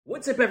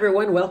What's up,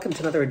 everyone? Welcome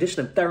to another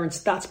edition of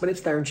Theron's Thoughts. My name's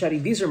Theron Shetty.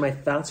 These are my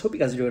thoughts. Hope you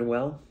guys are doing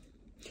well.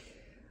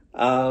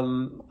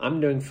 I'm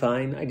doing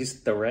fine. I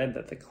just read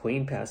that the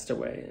Queen passed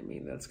away. I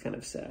mean, that's kind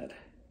of sad.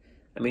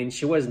 I mean,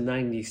 she was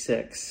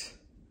 96.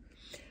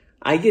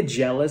 I get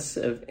jealous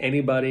of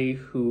anybody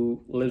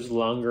who lives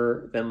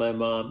longer than my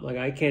mom. Like,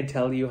 I can't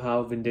tell you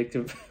how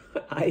vindictive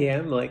I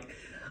am. Like,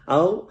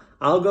 I'll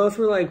go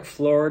through like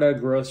Florida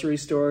grocery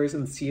stores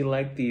and see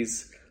like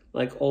these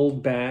like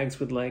old bags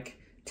with like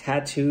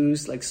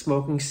tattoos, like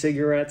smoking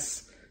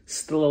cigarettes,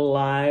 still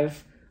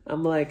alive.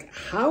 I'm like,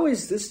 how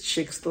is this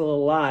chick still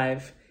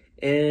alive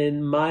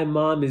and my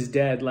mom is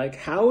dead? Like,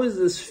 how is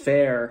this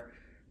fair?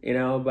 You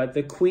know, but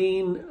the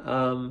Queen,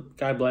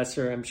 God bless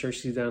her, I'm sure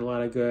she's done a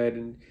lot of good,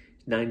 and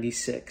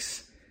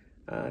 96.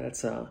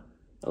 That's a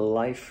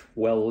life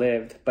well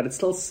lived, but it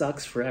still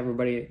sucks for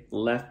everybody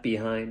left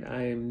behind.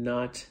 I am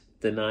not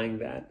denying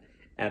that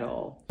at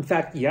all. In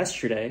fact,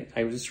 yesterday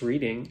I was just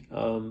reading,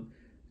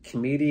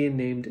 comedian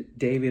named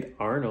David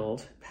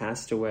Arnold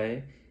passed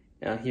away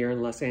here in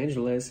Los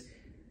Angeles.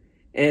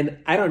 And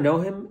I don't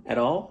know him at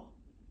all.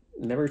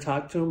 Never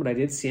talked to him, but I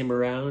did see him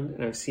around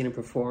and I've seen him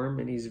perform,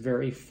 and he's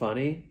very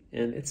funny.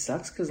 And it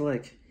sucks because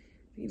like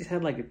he just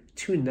had like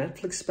 2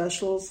 Netflix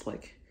specials.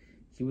 Like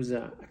he was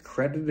a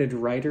credited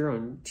writer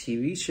on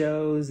TV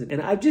shows.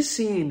 And I've just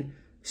seen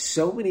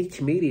so many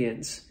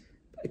comedians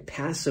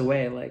pass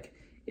away. Like,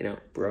 you know,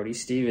 Brody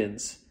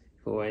Stevens,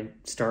 who I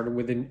started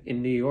with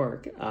in New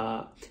York.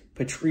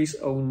 Patrice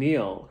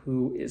O'Neal,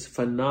 who is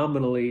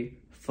phenomenally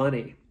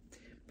funny.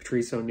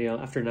 Patrice O'Neal,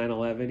 after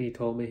 9/11, he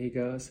told me, he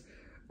goes,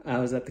 I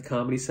was at the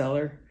Comedy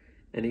Cellar,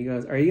 and he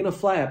goes, are you going to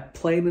fly a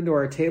plane into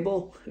our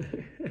table?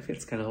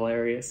 It's kind of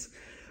hilarious.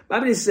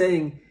 I'm just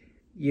saying,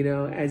 you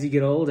know, as you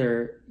get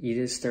older, you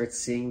just start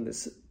seeing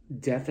this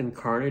death and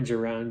carnage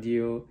around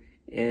you,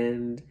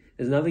 and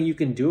there's nothing you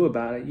can do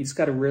about it. You just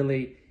got to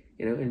really,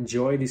 you know,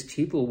 enjoy these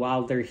people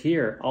while they're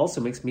here. Also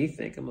makes me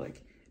think, I'm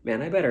like,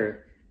 man, I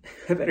better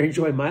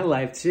enjoy my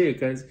life too,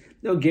 because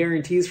no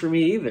guarantees for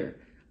me either.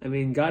 I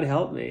mean, God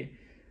help me.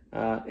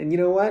 And you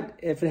know what?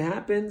 If it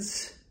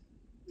happens,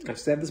 I've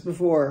said this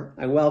before,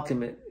 I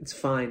welcome it. It's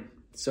fine.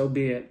 So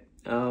be it.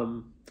 I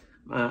don't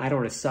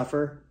want to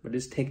suffer, but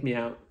just take me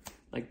out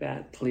like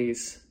that,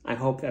 please. I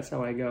hope that's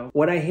how I go.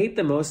 What I hate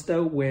the most,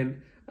 though,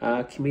 when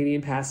a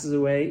comedian passes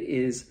away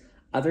is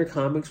other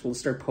comics will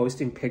start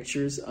posting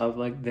pictures of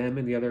like them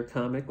and the other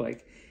comic.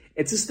 Like,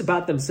 it's just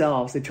about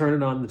themselves. They turn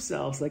it on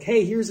themselves. Like,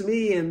 hey, here's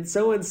me and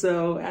so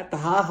at the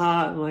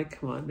haha. I'm like,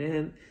 come on,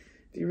 man.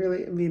 Do you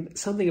really? I mean,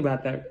 something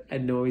about that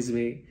annoys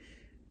me.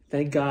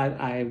 Thank God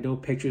I have no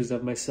pictures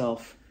of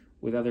myself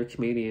with other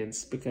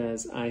comedians,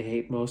 because I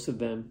hate most of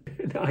them.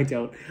 No, I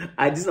don't.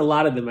 A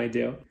lot of them I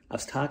do. I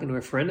was talking to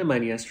a friend of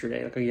mine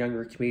yesterday, like a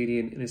younger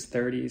comedian in his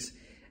 30s.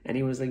 And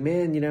he was like,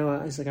 man, you know,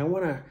 I was like, I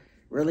want to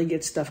really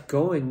get stuff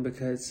going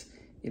because,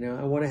 you know,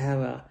 I want to have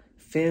a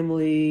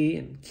family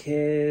and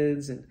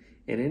kids and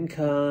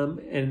income.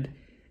 And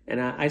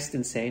I just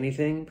didn't say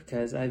anything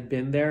because I've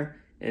been there.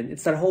 And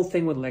it's that whole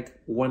thing with like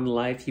one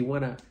life. You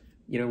want to,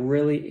 you know,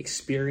 really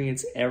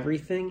experience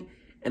everything.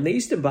 And they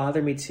used to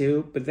bother me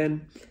too. But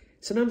then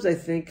sometimes I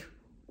think,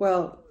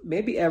 well,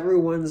 maybe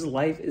everyone's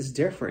life is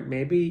different.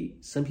 Maybe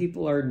some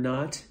people are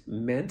not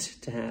meant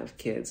to have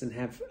kids and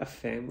have a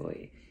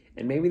family.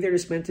 And maybe they're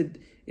just meant to,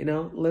 you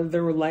know, live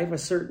their life a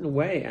certain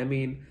way. I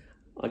mean,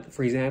 like,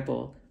 for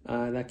example,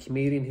 that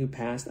comedian who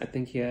passed, I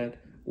think he had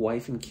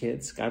wife and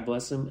kids. God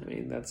bless him. I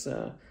mean, that's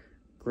a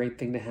great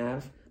thing to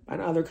have. I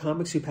know other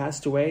comics who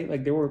passed away,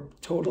 like, they were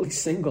totally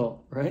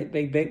single, right?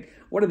 They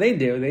what do?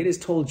 They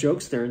just told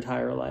jokes their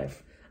entire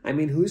life. I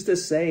mean, who's to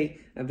say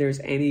that there's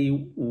any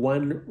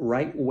one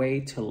right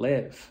way to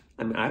live?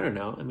 I mean, I don't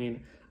know. I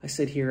mean, I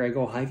sit here, I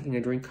go hiking, I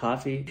drink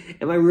coffee.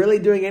 Am I really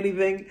doing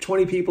anything?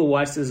 20 people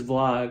watch this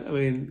vlog. I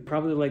mean,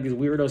 probably like these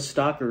weirdo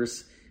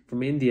stalkers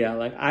from India.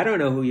 Like, I don't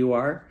know who you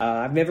are.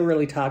 I've never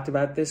really talked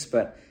about this,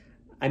 but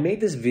I made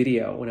this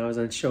video when I was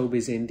on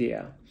Showbiz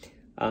India.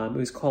 It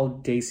was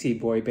called Desi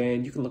Boy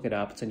Band. You can look it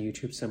up. It's on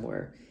YouTube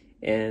somewhere.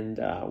 And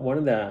one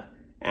of the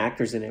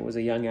actors in it was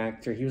a young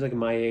actor. He was like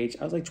my age.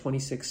 I was like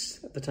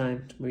 26 at the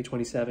time, maybe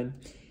 27.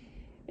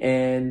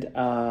 And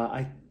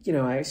I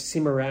see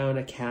him around.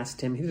 I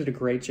cast him. He did a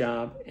great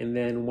job. And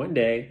then one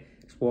day,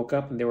 I just woke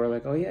up and they were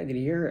like, "Oh yeah, did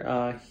you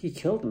hear? He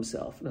killed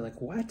himself." And I'm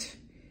like, "What?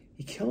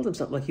 He killed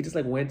himself?" Like, he just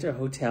like went to a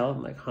hotel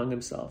and like hung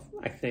himself.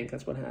 I think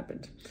that's what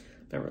happened.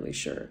 Not really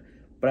sure.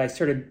 But I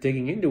started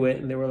digging into it,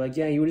 and they were like,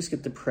 "Yeah, you would just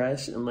get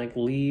depressed and like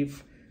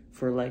leave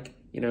for like,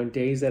 you know,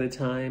 days at a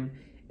time."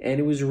 And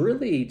it was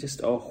really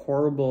just a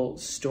horrible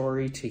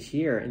story to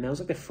hear. And that was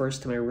like the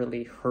first time I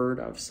really heard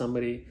of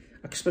somebody,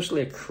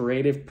 especially a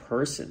creative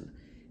person,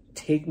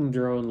 taking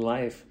their own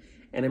life.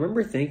 And I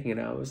remember thinking,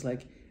 and I was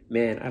like,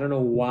 man, I don't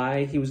know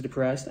why he was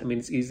depressed. I mean,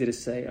 it's easy to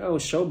say, oh,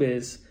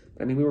 showbiz.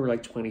 But I mean, we were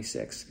like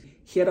 26.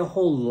 He had a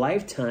whole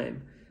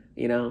lifetime,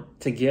 you know,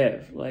 to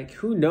give. Like,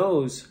 who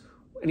knows?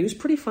 And he was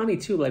pretty funny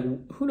too. Like,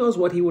 who knows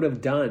what he would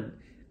have done?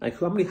 Like,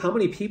 how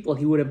many people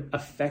he would have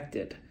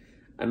affected?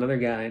 Another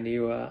guy I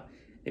knew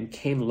named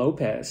Cain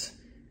Lopez.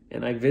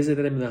 And I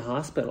visited him in the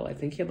hospital. I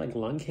think he had like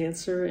lung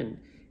cancer, and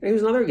he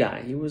was another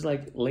guy. He was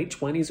like late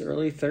 20s,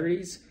 early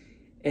 30s.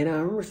 And I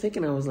remember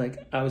thinking, I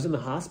was in the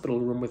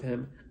hospital room with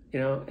him,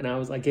 and I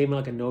was like, gave him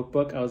like a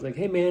notebook. I was like,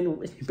 hey man,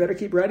 you better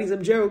keep writing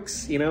some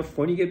jokes, for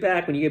when you get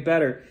back, when you get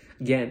better.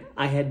 Again,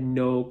 I had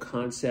no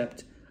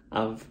concept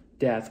of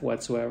death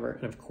whatsoever.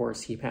 And of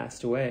course he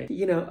passed away.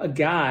 A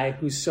guy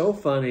who's so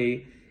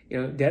funny,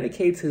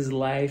 dedicates his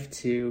life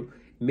to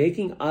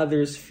making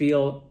others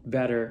feel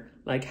better.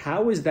 Like,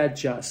 how is that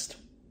just?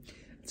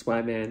 That's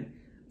why, man,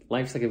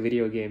 life's like a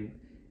video game,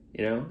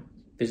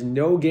 There's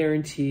no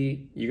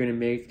guarantee you're going to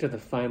make it to the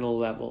final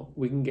level.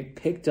 We can get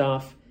picked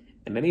off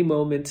at any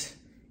moment,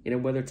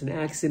 whether it's an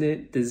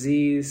accident,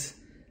 disease.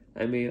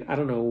 I mean, I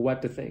don't know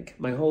what to think.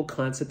 My whole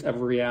concept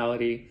of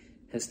reality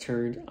has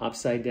turned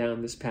upside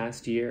down this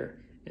past year.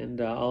 And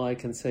all I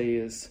can say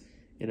is,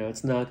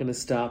 it's not going to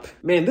stop.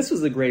 Man, this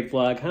was a great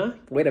vlog, huh?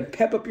 Way to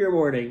pep up your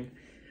morning.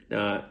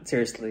 No,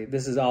 seriously,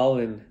 this is all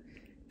in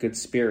good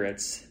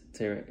spirits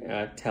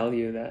to tell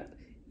you that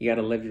you got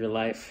to live your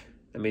life.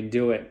 I mean,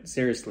 do it.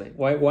 Seriously.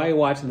 Why are you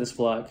watching this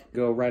vlog?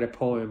 Go write a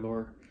poem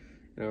or,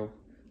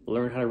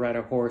 learn how to ride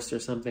a horse or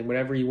something.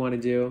 Whatever you want to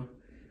do,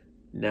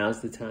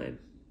 now's the time.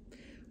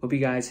 Hope you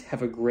guys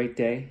have a great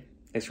day.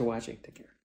 Thanks for watching. Take care.